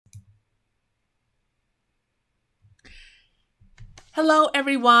Hello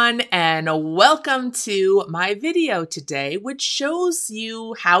everyone, and welcome to my video today, which shows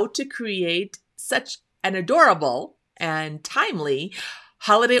you how to create such an adorable and timely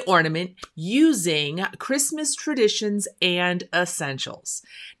holiday ornament using Christmas traditions and essentials.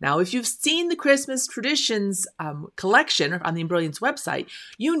 Now, if you've seen the Christmas traditions collection on the Embrilliance website,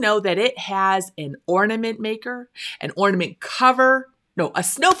 you know that it has an ornament maker, an ornament cover, no, a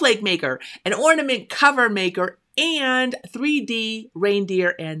snowflake maker, an ornament cover maker, and 3D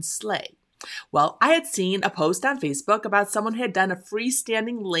reindeer and sleigh. Well, I had seen a post on Facebook about someone who had done a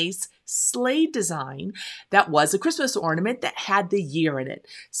freestanding lace sleigh design that was a Christmas ornament that had the year in it.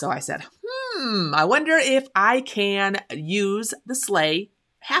 So I said, I wonder if I can use the sleigh,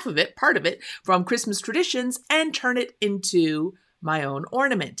 half of it, part of it, from Christmas traditions and turn it into my own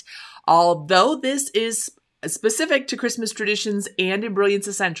ornament. Although this is specific to Christmas traditions and Embrilliance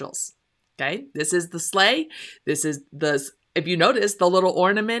essentials. Okay, this is the sleigh. This is if you notice, the little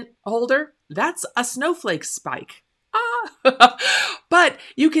ornament holder, that's a snowflake spike. But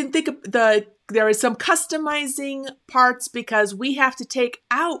you can think of there is some customizing parts because we have to take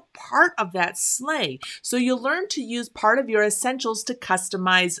out part of that sleigh. So you'll learn to use part of your essentials to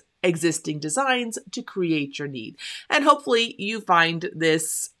customize existing designs to create your need. And hopefully you find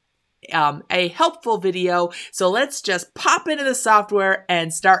this a helpful video. So let's just pop into the software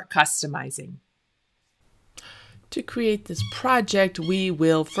and start customizing. To create this project, we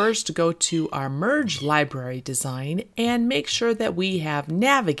will first go to our Merge Library Design and make sure that we have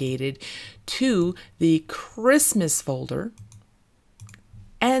navigated to the Christmas folder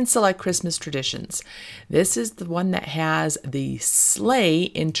and select Christmas Traditions. This is the one that has the Sleigh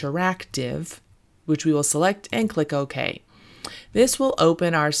Interactive, which we will select and click OK. This will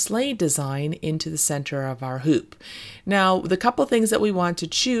open our sleigh design into the center of our hoop. Now, the couple things that we want to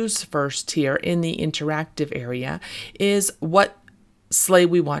choose first here in the interactive area is what sleigh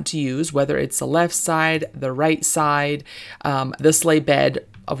we want to use, whether it's the left side, the right side, the sleigh bed,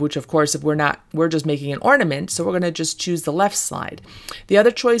 of which, of course, if we're just making an ornament, so we're going to just choose the left side. The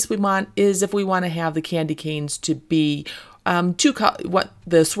other choice we want is if we want to have the candy canes to be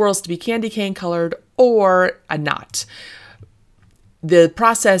the swirls to be candy cane colored or a knot. The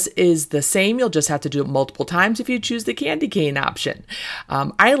process is the same. You'll just have to do it multiple times if you choose the candy cane option.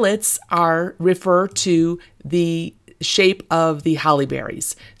 Eyelets refer to the shape of the holly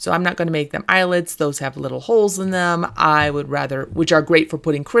berries. So I'm not going to make them eyelets. Those have little holes in them. I would rather, which are great for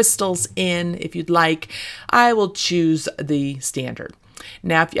putting crystals in if you'd like. I will choose the standard.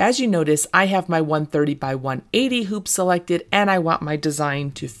 Now, as you notice, I have my 130 by 180 hoop selected and I want my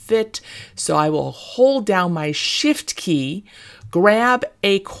design to fit. So I will hold down my Shift key, grab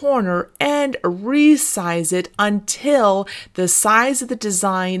a corner and resize it until the size of the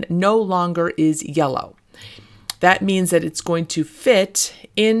design no longer is yellow. That means that it's going to fit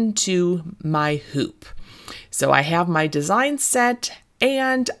into my hoop. So I have my design set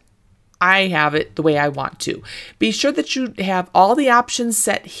and I have it the way I want to. Be sure that you have all the options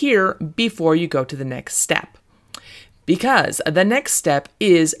set here before you go to the next step, because the next step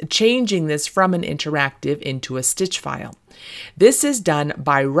is changing this from an interactive into a stitch file. This is done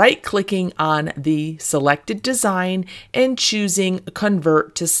by right-clicking on the selected design and choosing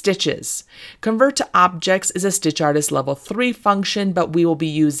Convert to Stitches. Convert to Objects is a Stitch Artist Level 3 function, but we will be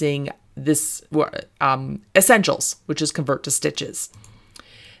using this Essentials, which is Convert to Stitches.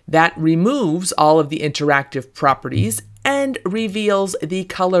 That removes all of the interactive properties and reveals the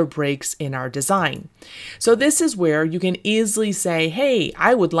color breaks in our design. So this is where you can easily say, hey,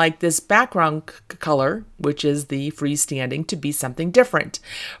 I would like this background color, which is the freestanding, to be something different.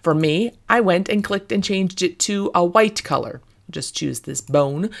 For me, I went and clicked and changed it to a white color. Just choose this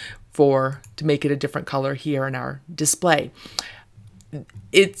bone to make it a different color here in our display.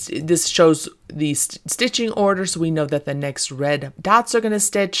 This shows the stitching order, so we know that the next red dots are going to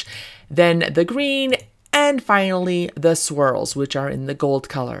stitch, then the green, and finally the swirls, which are in the gold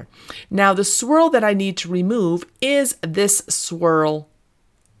color. Now the swirl that I need to remove is this swirl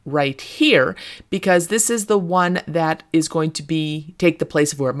right here, because this is the one that is going to take the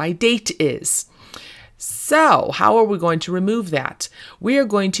place of where my date is. So how are we going to remove that? We are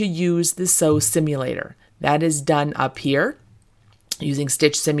going to use the Sew Simulator. That is done up here using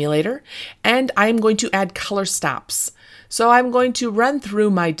Stitch Simulator, and I'm going to add color stops. So I'm going to run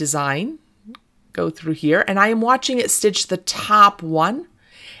through my design, go through here, and I am watching it stitch the top one.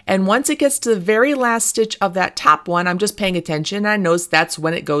 And once it gets to the very last stitch of that top one, I'm just paying attention, and I notice that's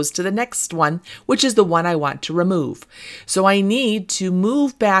when it goes to the next one, which is the one I want to remove. So I need to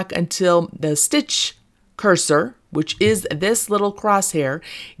move back until the stitch cursor which is this little crosshair,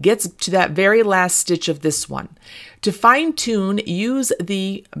 gets to that very last stitch of this one. To fine tune, use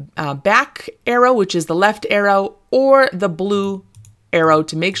the back arrow, which is the left arrow, or the blue arrow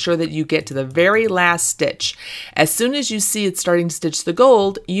to make sure that you get to the very last stitch. As soon as you see it starting to stitch the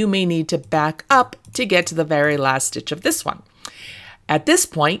gold, you may need to back up to get to the very last stitch of this one. At this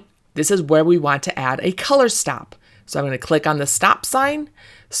point, this is where we want to add a color stop. So I'm going to click on the stop sign,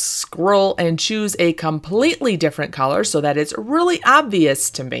 scroll and choose a completely different color so that it's really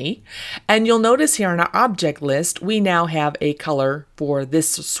obvious to me. And you'll notice here in our object list, we now have a color for this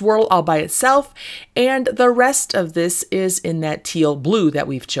swirl all by itself, and the rest of this is in that teal blue that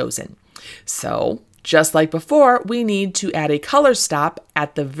we've chosen. So just like before, we need to add a color stop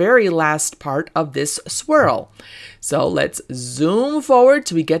at the very last part of this swirl. So let's zoom forward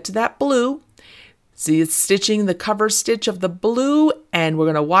till we get to that blue. See, it's stitching the cover stitch of the blue, and we're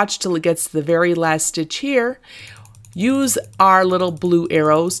going to watch till it gets to the very last stitch here. Use our little blue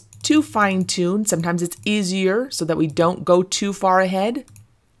arrows to fine tune. Sometimes it's easier so that we don't go too far ahead.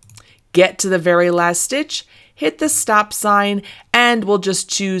 Get to the very last stitch, hit the stop sign, and we'll just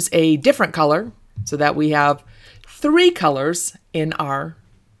choose a different color so that we have 3 colors in our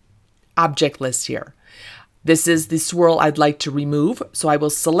object list here. This is the swirl I'd like to remove, so I will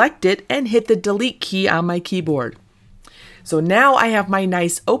select it and hit the delete key on my keyboard. So now I have my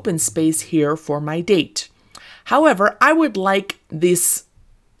nice open space here for my date. However, I would like these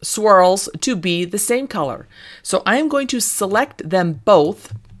swirls to be the same color. So I'm going to select them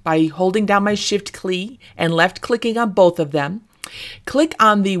both by holding down my shift key and left clicking on both of them. Click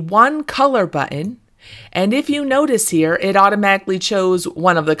on the one color button. And if you notice here, it automatically chose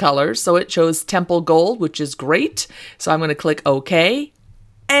one of the colors. So it chose Temple Gold, which is great. So I'm going to click OK.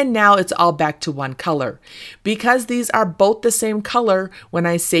 And now it's all back to one color. Because these are both the same color, when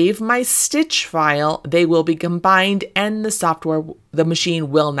I save my stitch file, they will be combined and the machine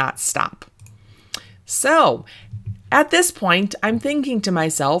will not stop. So at this point, I'm thinking to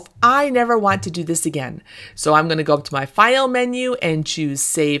myself, I never want to do this again. So I'm going to go up to my File menu and choose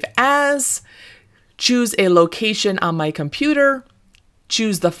Save As. Choose a location on my computer,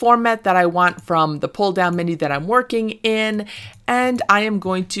 choose the format that I want from the pull-down menu that I'm working in, and I am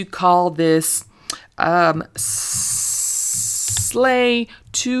going to call this Sleigh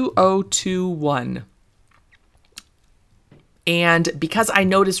 2021. And because I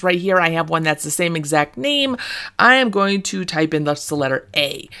notice right here I have one that's the same exact name, I am going to type in the letter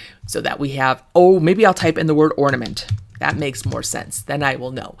A so that we have, oh, maybe I'll type in the word ornament. That makes more sense. Then I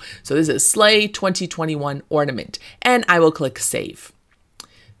will know. So this is Sleigh 2021 Ornament, and I will click Save.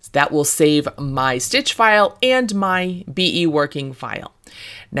 So that will save my stitch file and my BE working file.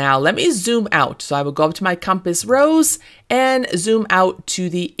 Now let me zoom out. So I will go up to my compass rose and zoom out to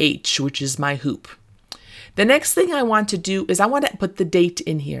the H, which is my hoop. The next thing I want to do is I want to put the date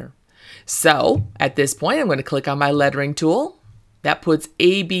in here. So at this point, I'm going to click on my lettering tool. That puts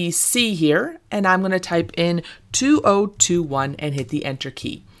ABC here, and I'm going to type in 2021 and hit the Enter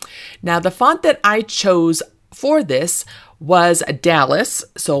key. Now, the font that I chose for this was Dallas,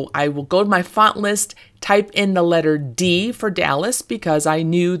 so I will go to my font list, type in the letter D for Dallas because I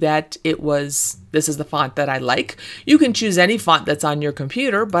knew that this is the font that I like. You can choose any font that's on your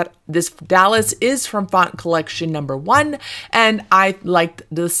computer, but this Dallas is from font collection number 1, and I liked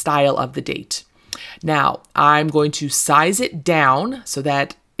the style of the date. Now, I'm going to size it down so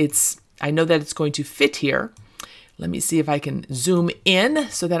that I know that it's going to fit here. Let me see if I can zoom in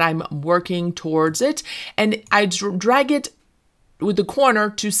so that I'm working towards it. And I drag it with the corner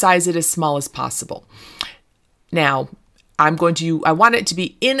to size it as small as possible. Now, I want it to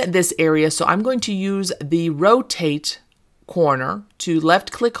be in this area, so I'm going to use the rotate corner to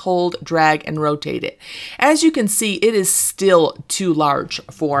left click, hold, drag, and rotate it. As you can see, it is still too large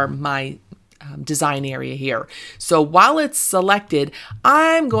for my design area here. So while it's selected,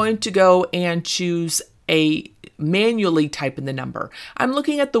 I'm going to go and choose manually type in the number. I'm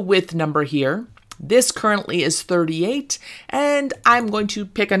looking at the width number here. This currently is 38, and I'm going to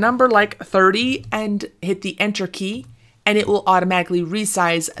pick a number like 30 and hit the Enter key, and it will automatically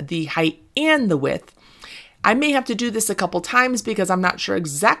resize the height and the width. I may have to do this a couple times because I'm not sure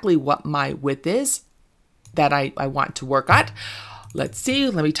exactly what my width is that I want to work at. Let's see,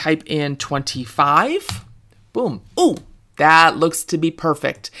 let me type in 25. Boom. Ooh, that looks to be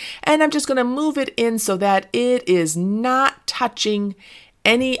perfect. And I'm just going to move it in so that it is not touching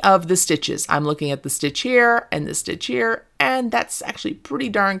any of the stitches. I'm looking at the stitch here and the stitch here, and that's actually pretty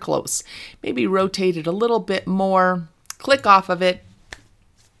darn close. Maybe rotate it a little bit more, click off of it.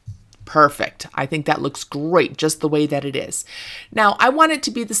 Perfect. I think that looks great just the way that it is. Now, I want it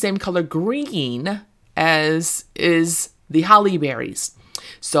to be the same color green as is the holly berries.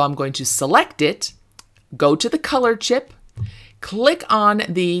 So I'm going to select it, go to the color chip, click on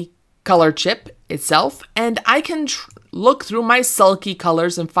the color chip itself, and I can look through my sulky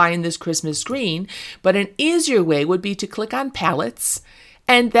colors and find this Christmas green. But an easier way would be to click on palettes,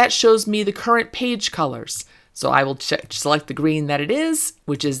 and that shows me the current page colors. So I will select the green that it is,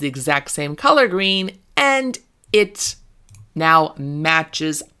 which is the exact same color green, and it now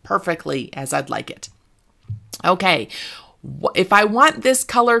matches perfectly as I'd like it. Okay, if I want this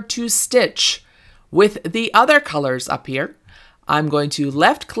color to stitch with the other colors up here, I'm going to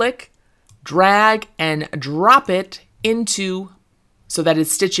left click, drag, and drop it into so that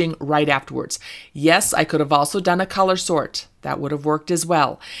it's stitching right afterwards. Yes, I could have also done a color sort. That would have worked as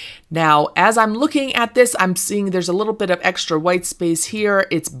well. Now, as I'm looking at this, I'm seeing there's a little bit of extra white space here.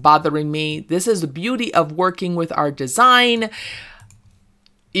 It's bothering me. This is the beauty of working with our design.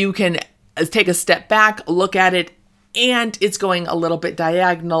 You can take a step back, look at it, and it's going a little bit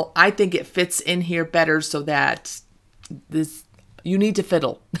diagonal. I think it fits in here better so that you need to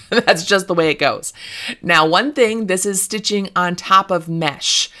fiddle. That's just the way it goes. Now, one thing, this is stitching on top of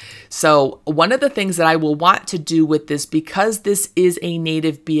mesh. So one of the things that I will want to do with this, because this is a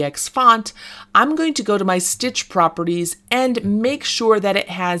native BX font, I'm going to go to my stitch properties and make sure that it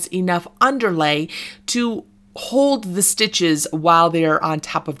has enough underlay to hold the stitches while they're on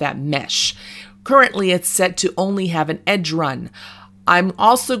top of that mesh. Currently, it's set to only have an edge run. I'm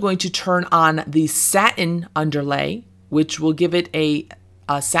also going to turn on the satin underlay, which will give it a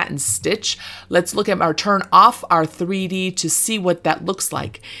satin stitch. Let's look at turn off our 3D to see what that looks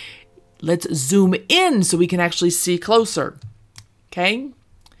like. Let's zoom in so we can actually see closer. Okay.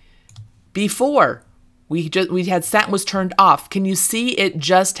 Before we had satin was turned off. Can you see it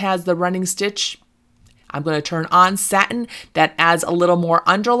just has the running stitch? I'm going to turn on satin. That adds a little more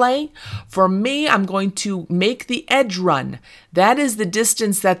underlay. For me, I'm going to make the edge run. That is the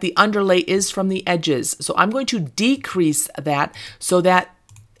distance that the underlay is from the edges. So I'm going to decrease that so that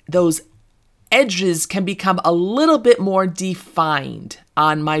those edges can become a little bit more defined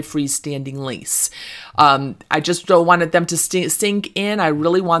on my freestanding lace. I just don't want them to sink in. I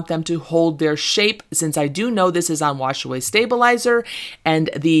really want them to hold their shape, since I do know this is on wash away stabilizer and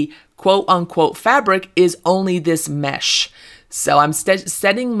the quote unquote fabric is only this mesh. So I'm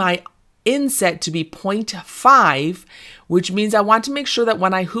setting my inset to be 0.5, which means I want to make sure that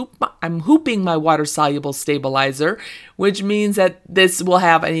when I'm hooping my water soluble stabilizer, which means that this will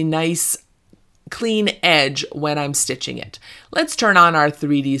have a nice clean edge when I'm stitching it. Let's turn on our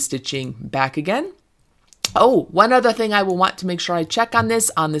 3D stitching back again. Oh, one other thing I will want to make sure I check on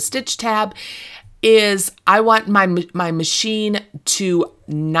this on the stitch tab is I want my machine to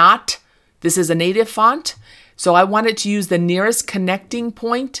not, this is a native font, so I want it to use the nearest connecting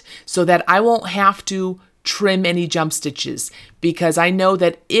point so that I won't have to trim any jump stitches, because I know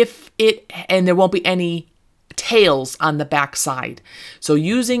that and there won't be any tails on the back side. So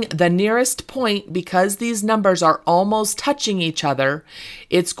using the nearest point, because these numbers are almost touching each other,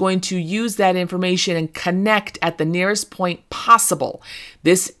 it's going to use that information and connect at the nearest point possible.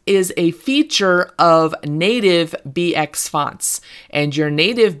 This is a feature of native BX fonts, and your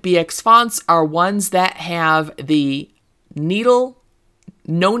native BX fonts are ones that have the needle,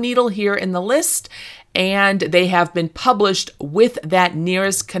 no needle here in the list, and they have been published with that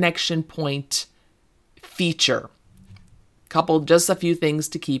nearest connection point feature. Just a few things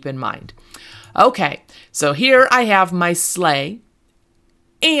to keep in mind. Okay, so here I have my sleigh,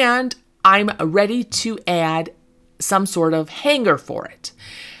 and I'm ready to add some sort of hanger for it.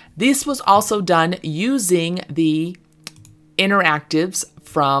 This was also done using the interactives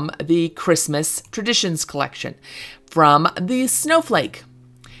from the Christmas Traditions collection, from the snowflake.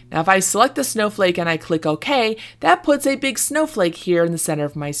 Now, if I select the snowflake and I click OK, that puts a big snowflake here in the center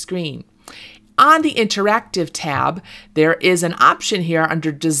of my screen. On the interactive tab, there is an option here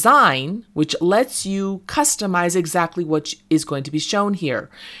under design, which lets you customize exactly what is going to be shown here.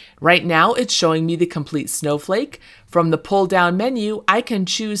 Right now, it's showing me the complete snowflake. From the pull down menu, I can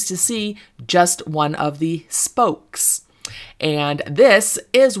choose to see just one of the spokes. And this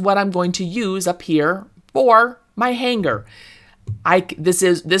is what I'm going to use up here for my hanger.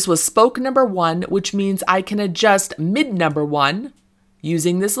 This was spoke number 1, which means I can adjust mid number 1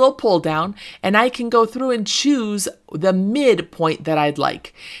 using this little pull down, and I can go through and choose the midpoint that I'd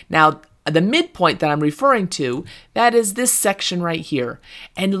like. Now, the midpoint that I'm referring to, that is this section right here.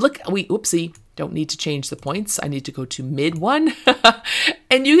 And look, oopsie, don't need to change the points. I need to go to mid 1.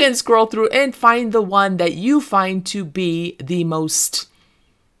 And you can scroll through and find the one that you find to be the most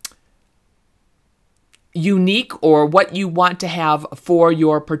unique or what you want to have for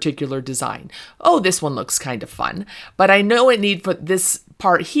your particular design. Oh, this one looks kind of fun, but I know I need for this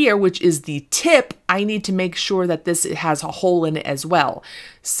part here, which is the tip, I need to make sure that this has a hole in it as well.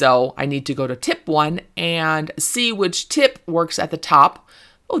 So I need to go to tip 1 and see which tip works at the top.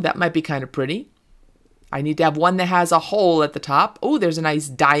 Oh, that might be kind of pretty. I need to have one that has a hole at the top. Oh, there's a nice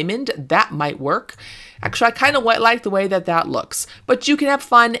diamond. That might work. Actually, I kind of like the way that that looks. But you can have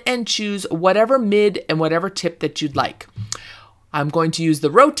fun and choose whatever mid and whatever tip that you'd like. I'm going to use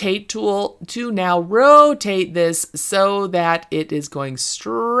the rotate tool to now rotate this so that it is going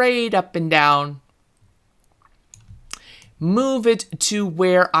straight up and down. Move it to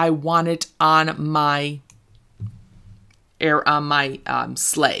where I want it on my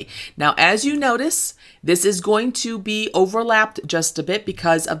sleigh. Now, as you notice, this is going to be overlapped just a bit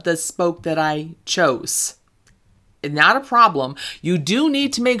because of the spoke that I chose. Not a problem. You do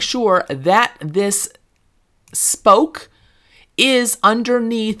need to make sure that this spoke is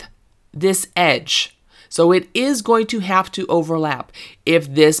underneath this edge. So it is going to have to overlap.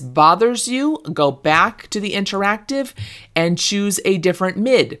 If this bothers you, go back to the interactive and choose a different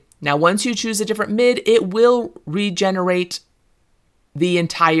mid. Now, once you choose a different mid, it will regenerate the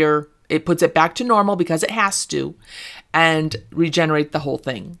entire, it puts it back to normal because it has to, and regenerate the whole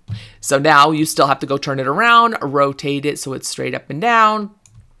thing. So now you still have to go turn it around, rotate it so it's straight up and down,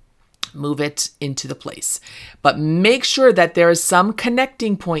 move it into the place. But make sure that there is some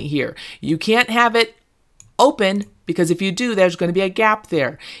connecting point here. You can't have it open because if you do, there's going to be a gap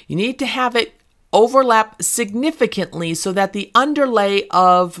there. You need to have it overlap significantly so that the underlay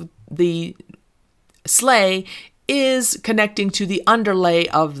of the sleigh is connecting to the underlay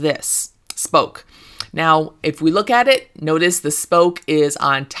of this spoke. Now, if we look at it, notice the spoke is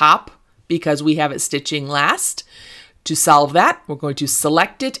on top because we have it stitching last. To solve that, we're going to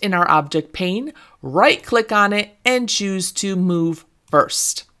select it in our object pane, right click on it, and choose to move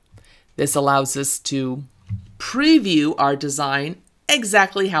first. This allows us to preview our design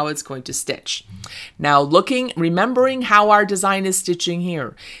exactly how it's going to stitch. Now remembering how our design is stitching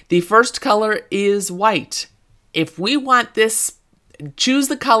here. The first color is white. If we want this, choose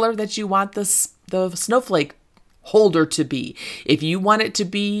the color that you want the snowflake holder to be. If you want it to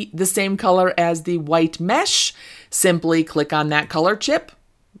be the same color as the white mesh, simply click on that color chip.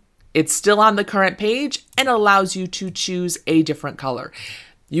 It's still on the current page and allows you to choose a different color.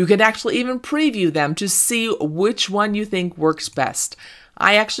 You can actually even preview them to see which one you think works best.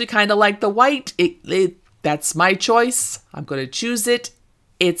 I actually kind of like the white. That's my choice. I'm going to choose it.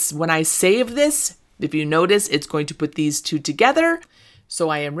 It's when I save this, if you notice, it's going to put these two together. So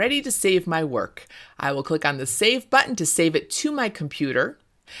I am ready to save my work. I will click on the Save button to save it to my computer.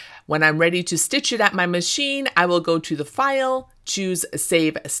 When I'm ready to stitch it at my machine, I will go to the File, choose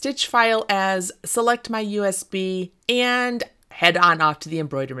Save Stitch File As, select my USB, and head on off to the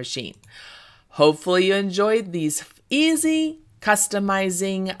embroidery machine. Hopefully you enjoyed these easy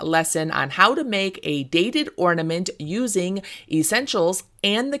customizing lesson on how to make a dated ornament using Essentials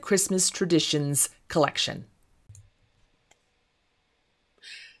and the Christmas Traditions collection.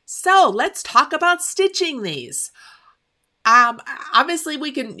 So let's talk about stitching these. Obviously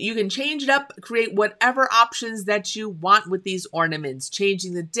you can change it up, create whatever options that you want with these ornaments,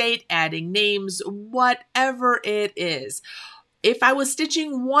 changing the date, adding names, whatever it is. If I was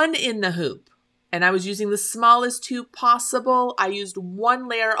stitching one in the hoop and I was using the smallest hoop possible, I used one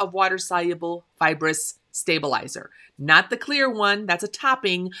layer of water-soluble fibrous stabilizer. Not the clear one, that's a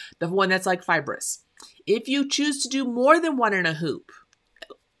topping, the one that's like fibrous. If you choose to do more than one in a hoop,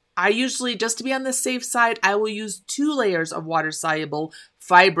 I usually, just to be on the safe side, I will use 2 layers of water-soluble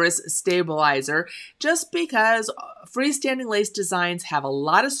fibrous stabilizer just because freestanding lace designs have a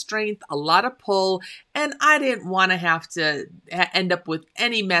lot of strength, a lot of pull, and I didn't want to have to end up with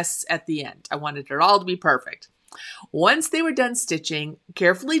any mess at the end. I wanted it all to be perfect. Once they were done stitching,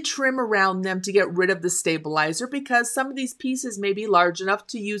 carefully trim around them to get rid of the stabilizer because some of these pieces may be large enough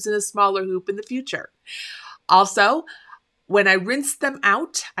to use in a smaller hoop in the future. Also, when I rinse them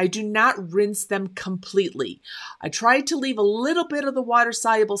out, I do not rinse them completely. I try to leave a little bit of the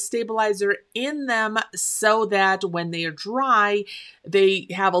water-soluble stabilizer in them so that when they are dry, they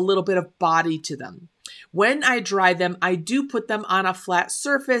have a little bit of body to them. When I dry them, I do put them on a flat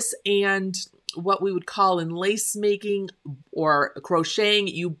surface, and what we would call in lace making or crocheting,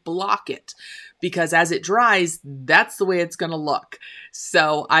 you block it because as it dries, that's the way it's going to look.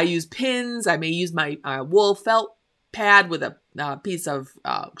 So I use pins. I may use my wool felt pad with a piece of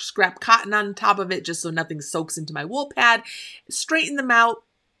scrap cotton on top of it just so nothing soaks into my wool pad. Straighten them out,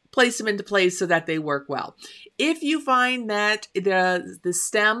 place them into place so that they work well. If you find that the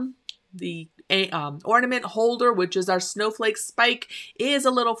stem, the ornament holder, which is our snowflake spike, is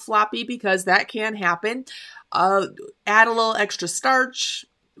a little floppy because that can happen. Add a little extra starch,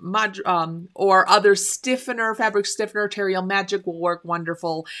 or other stiffener, fabric stiffener. Terreal Magic will work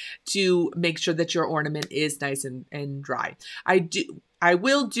wonderful to make sure that your ornament is nice and dry. I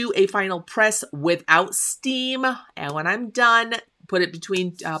will do a final press without steam, and when I'm done, put it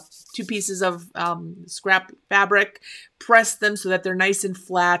between two pieces of scrap fabric, press them so that they're nice and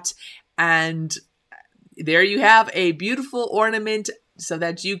flat, and there you have a beautiful ornament so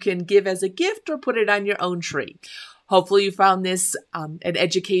that you can give as a gift or put it on your own tree. Hopefully you found this an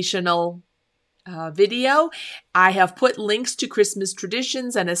educational video. I have put links to Christmas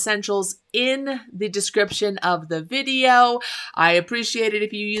traditions and essentials in the description of the video. I appreciate it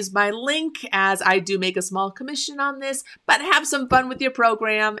if you use my link, as I do make a small commission on this, but have some fun with your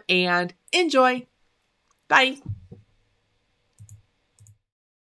program and enjoy. Bye.